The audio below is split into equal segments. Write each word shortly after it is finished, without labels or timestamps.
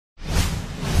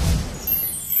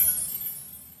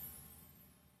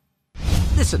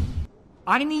Listen,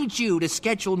 I need you to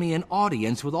schedule me an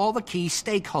audience with all the key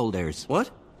stakeholders. What?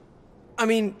 I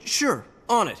mean, sure,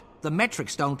 on it. The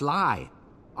metrics don't lie.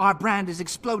 Our brand is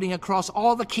exploding across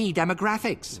all the key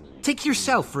demographics. Take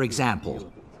yourself, for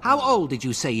example. How old did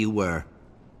you say you were?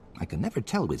 I can never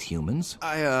tell with humans.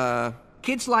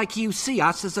 Kids like you see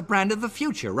us as a brand of the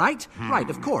future, right?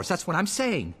 Right, of course, that's what I'm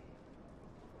saying.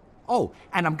 Oh,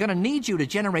 and I'm gonna need you to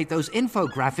generate those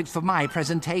infographics for my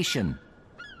presentation.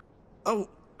 Oh,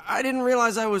 I didn't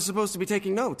realize I was supposed to be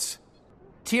taking notes.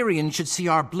 Tyrion should see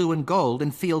our blue and gold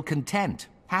and feel content.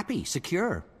 Happy,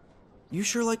 secure. You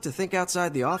sure like to think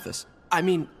outside the office. I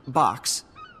mean, box.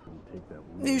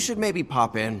 You should maybe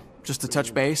pop in, just to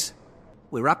touch base.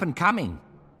 We're up and coming.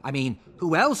 I mean,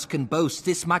 who else can boast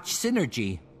this much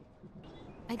synergy?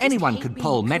 Anyone could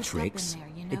pull metrics. There,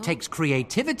 you know? It takes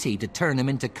creativity to turn them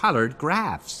into colored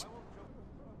graphs.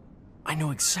 I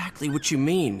know exactly what you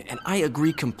mean, and I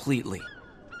agree completely.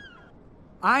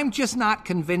 I'm just not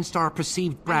convinced our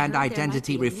perceived brand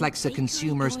identity reflects the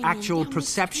consumer's actual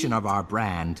perception of our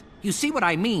brand. You see what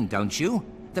I mean, don't you?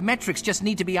 The metrics just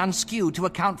need to be unskewed to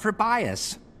account for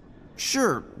bias.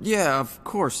 Sure, yeah, of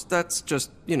course. That's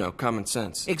just, common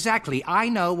sense. Exactly. I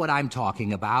know what I'm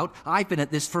talking about. I've been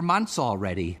at this for months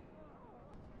already.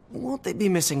 Won't they be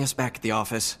missing us back at the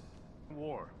office?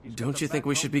 Don't you think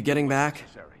we should be getting back?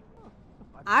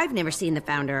 I've never seen the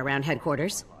founder around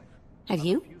headquarters. Have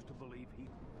you?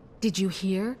 Did you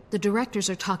hear? The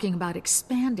directors are talking about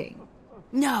expanding.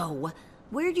 No.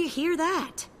 Where'd you hear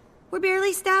that? We're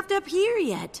barely staffed up here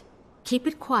yet. Keep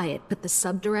it quiet, but the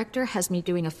sub-director has me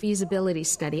doing a feasibility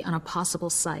study on a possible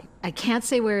site. I can't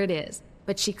say where it is,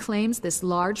 but she claims this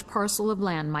large parcel of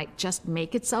land might just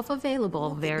make itself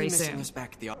available very soon.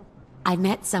 I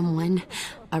met someone,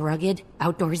 a rugged,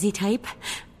 outdoorsy type,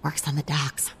 works on the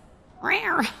docks.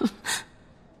 Rare.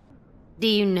 Do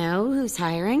you know who's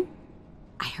hiring?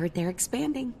 I heard they're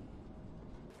expanding.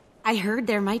 I heard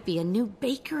there might be a new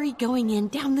bakery going in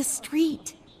down the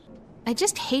street. I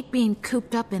just hate being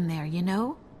cooped up in there, you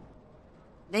know?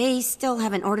 They still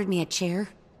haven't ordered me a chair.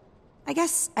 I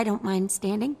guess I don't mind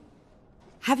standing.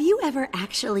 Have you ever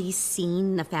actually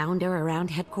seen the founder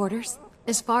around headquarters?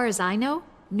 As far as I know,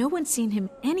 no one's seen him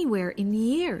anywhere in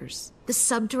years. The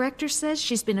sub-director says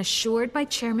she's been assured by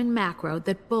Chairman Macro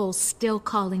that Bull's still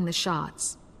calling the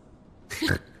shots.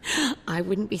 I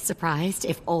wouldn't be surprised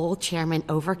if old Chairman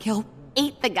Overkill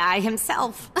ate the guy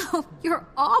himself. Oh, you're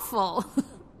awful.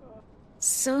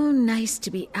 So nice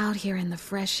to be out here in the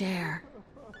fresh air.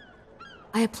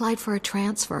 I applied for a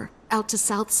transfer out to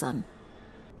South Sun.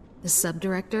 The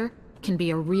sub-director can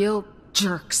be a real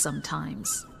jerk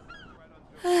sometimes.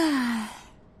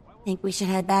 Think we should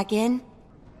head back in?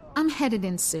 I'm headed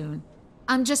in soon.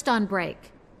 I'm just on break.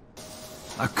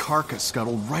 A carcass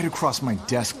scuttled right across my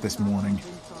desk this morning.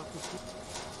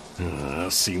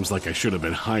 Seems like I should have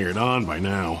been hired on by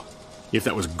now, if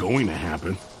that was going to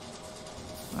happen.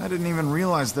 I didn't even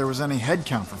realize there was any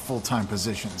headcount for full-time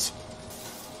positions.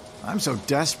 I'm so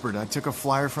desperate I took a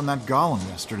flyer from that golem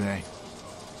yesterday.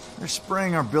 They're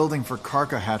spraying our building for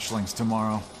Karka hatchlings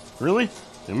tomorrow. Really?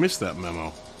 I missed that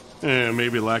memo.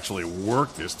 Maybe it'll actually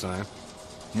work this time.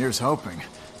 Here's hoping.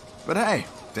 But hey,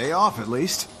 day off at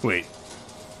least. Wait,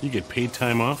 you get paid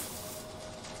time off?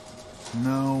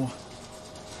 No.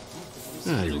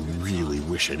 I really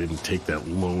wish I didn't take that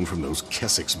loan from those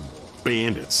Keswick's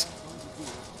bandits.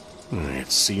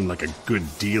 It seemed like a good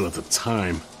deal at the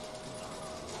time.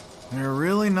 They're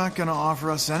really not gonna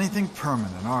offer us anything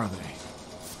permanent, are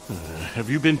they? Have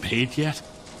you been paid yet?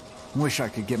 Wish I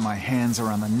could get my hands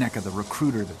around the neck of the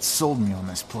recruiter that sold me on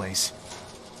this place.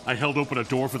 I held open a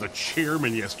door for the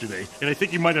chairman yesterday, and I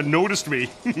think he might have noticed me.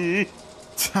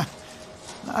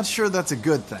 Not sure that's a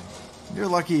good thing. You're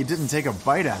lucky he didn't take a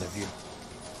bite out of you.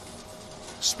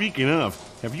 Speaking of,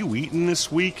 have you eaten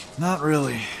this week? Not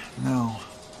really, no.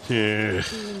 Yeah,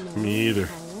 me either.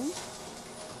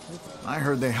 I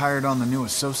heard they hired on the new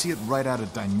associate right out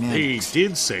of Dynamics. They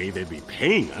did say they'd be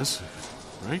paying us,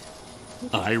 right?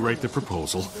 I write the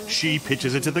proposal, she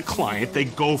pitches it to the client, they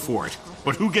go for it.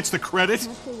 But who gets the credit?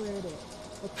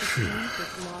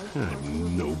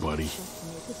 I'm nobody.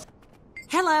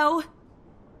 Hello.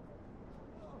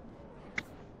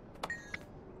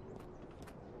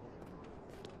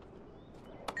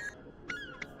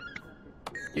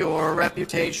 Your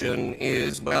reputation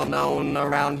is well known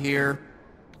around here.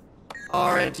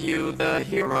 Aren't you the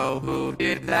hero who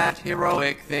did that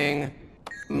heroic thing?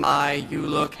 My, you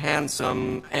look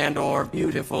handsome and/or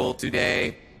beautiful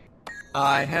today.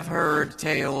 I have heard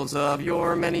tales of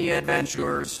your many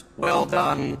adventures. Well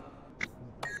done.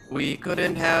 We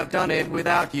couldn't have done it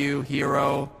without you,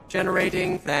 hero.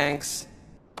 Generating thanks.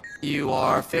 You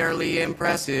are fairly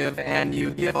impressive, and you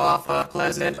give off a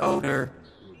pleasant odor.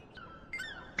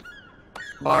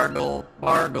 Bargle,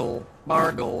 Bargle,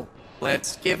 Bargle.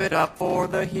 Let's give it up for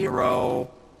the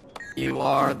hero. You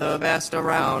are the best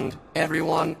around.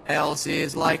 Everyone else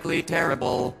is likely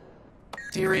terrible.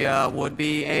 Tyria would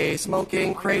be a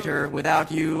smoking crater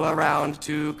without you around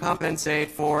to compensate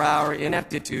for our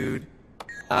ineptitude.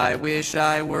 I wish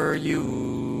I were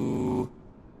you.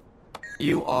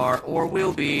 You are or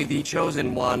will be the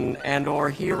chosen one and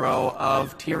or hero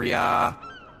of Tyria.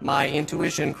 My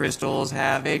intuition crystals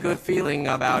have a good feeling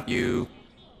about you.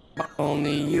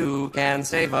 Only you can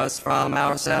save us from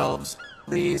ourselves.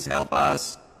 Please help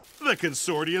us. The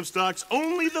Consortium stocks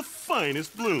only the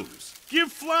finest blooms.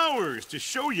 Give flowers to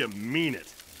show you mean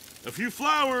it. A few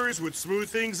flowers would smooth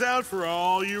things out for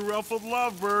all you ruffled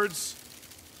lovebirds.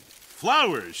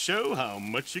 Flowers show how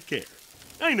much you care.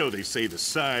 I know they say the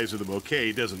size of the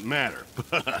bouquet doesn't matter,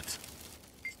 but